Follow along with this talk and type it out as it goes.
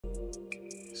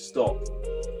stop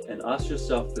and ask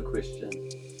yourself the question,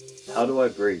 how do I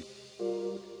breathe?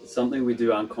 It's something we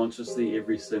do unconsciously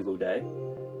every single day,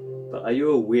 but are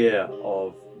you aware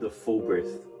of the full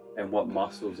breath and what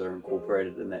muscles are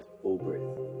incorporated in that full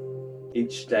breath?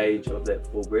 Each stage of that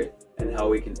full breath and how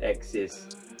we can access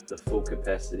the full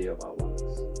capacity of our lungs.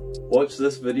 Watch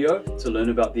this video to learn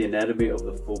about the anatomy of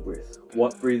the full breath,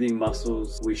 what breathing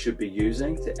muscles we should be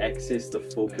using to access the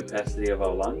full capacity of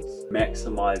our lungs,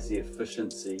 maximize the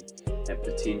efficiency and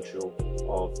potential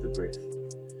of the breath.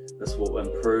 This will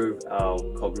improve our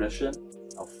cognition,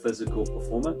 our physical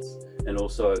performance, and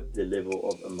also the level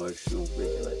of emotional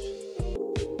regulation.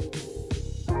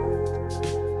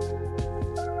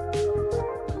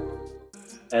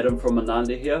 Adam from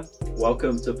Ananda here.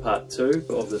 Welcome to part 2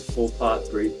 of this 4-part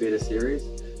Breathe Better series,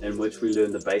 in which we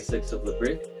learn the basics of the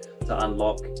breath to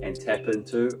unlock and tap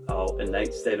into our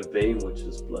innate state of being, which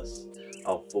is bliss,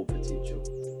 our full potential.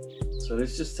 So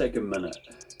let's just take a minute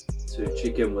to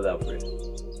check in with our breath.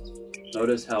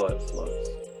 Notice how it flows.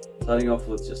 Starting off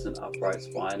with just an upright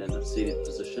spine in a seated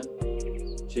position.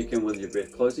 Check in with your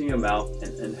breath, closing your mouth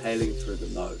and inhaling through the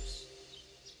nose.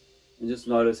 And just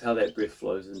notice how that breath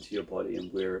flows into your body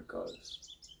and where it goes.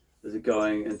 Is it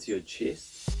going into your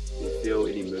chest? Do you feel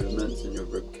any movements in your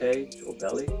rib cage or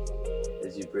belly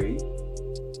as you breathe?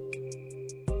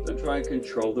 Don't try and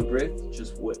control the breath,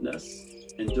 just witness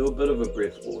and do a bit of a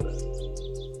breath audit.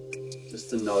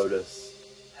 Just to notice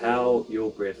how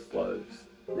your breath flows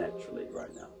naturally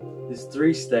right now. There's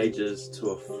 3 stages to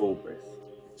a full breath.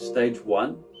 Stage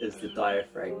 1 is the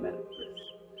diaphragmatic breath.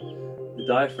 The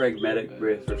diaphragmatic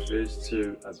breath refers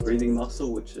to a breathing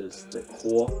muscle, which is the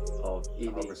core of any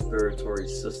respiratory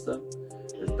system.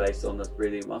 It's based on this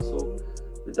breathing muscle.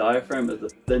 The diaphragm is a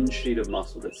thin sheet of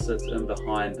muscle that sits in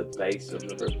behind the base of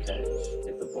the rib cage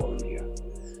at the bottom here.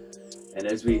 And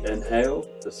as we inhale,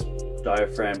 this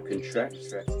diaphragm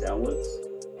contracts downwards,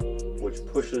 which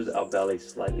pushes our belly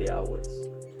slightly outwards.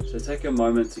 So take a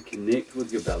moment to connect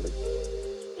with your belly.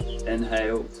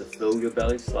 Inhale to fill your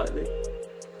belly slightly.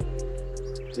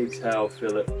 Exhale,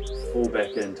 feel it fall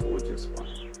back in towards your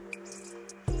spine.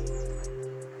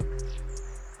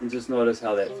 And just notice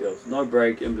how that feels. No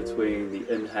break in between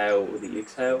the inhale or the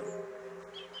exhale.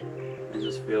 And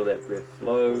just feel that breath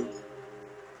flow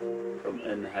from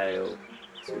inhale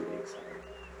to exhale.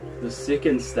 The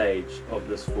second stage of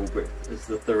this full breath is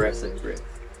the thoracic breath.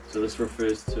 So this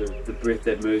refers to the breath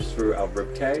that moves through our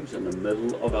rib cage in the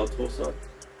middle of our torso.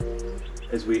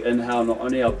 As we inhale, not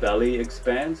only our belly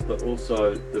expands, but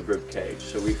also the rib cage.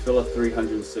 So we feel a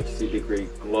 360-degree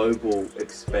global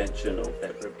expansion of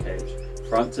that rib cage,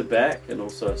 front to back and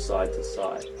also side to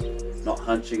side. Not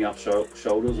hunching our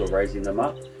shoulders or raising them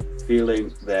up,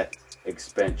 feeling that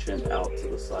expansion out to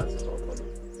the sides of our body.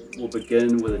 We'll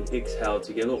begin with an exhale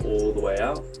together all the way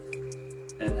out.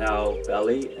 Inhale,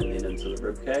 belly, and then into the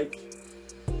rib cage.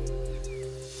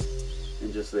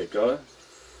 And just let go.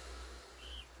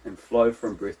 And flow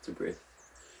from breath to breath,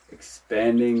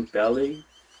 expanding belly,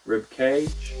 rib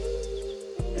cage,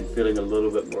 and feeling a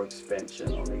little bit more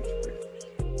expansion on each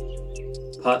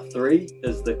breath. Part 3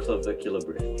 is the clavicular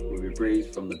breath, where we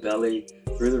breathe from the belly,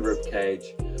 through the rib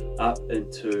cage, up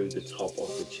into the top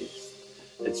of the chest.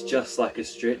 It's just like a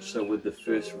stretch, so with the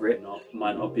first rep,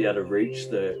 might not be able to reach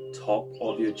the top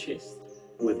of your chest.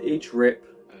 With each rep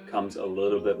comes a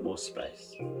little bit more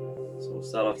space. So we'll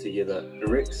start off together,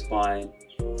 erect spine,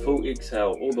 full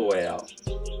exhale all the way out.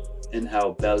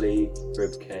 Inhale, belly,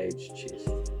 rib cage, chest.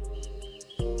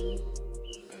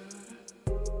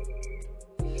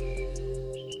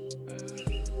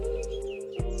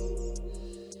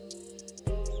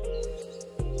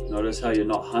 Notice how you're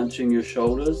not hunching your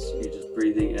shoulders, you're just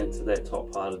breathing into that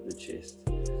top part of the chest.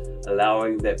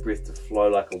 Allowing that breath to flow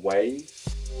like a wave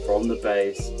from the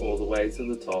base all the way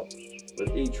to the top.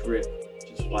 With each rep,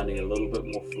 just finding a little bit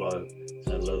more flow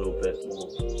and a little bit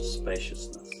more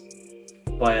spaciousness.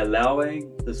 By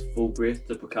allowing this full breath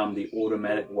to become the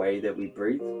automatic way that we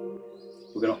breathe,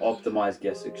 we're going to optimize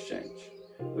gas exchange,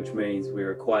 which means we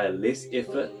require less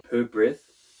effort per breath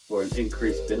for an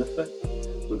increased benefit.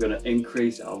 We're going to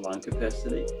increase our lung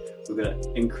capacity. We're going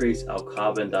to increase our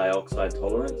carbon dioxide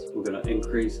tolerance. We're going to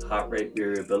increase heart rate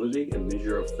variability, a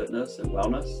measure of fitness and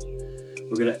wellness.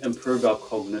 We're going to improve our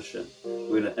cognition.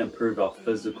 We're going to improve our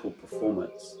physical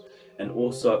performance, and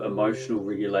also emotional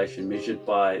regulation measured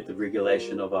by the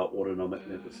regulation of our autonomic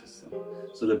nervous system.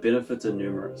 So the benefits are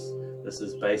numerous. This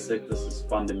is basic, this is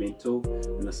fundamental,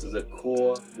 and this is a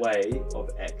core way of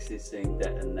accessing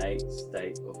that innate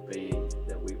state of being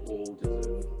that we all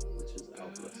deserve, which is our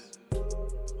bliss.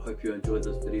 Hope you enjoyed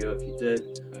this video. If you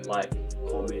did, like,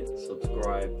 comment,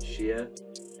 subscribe, share,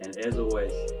 And as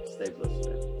always, stay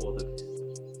blissful. All the best.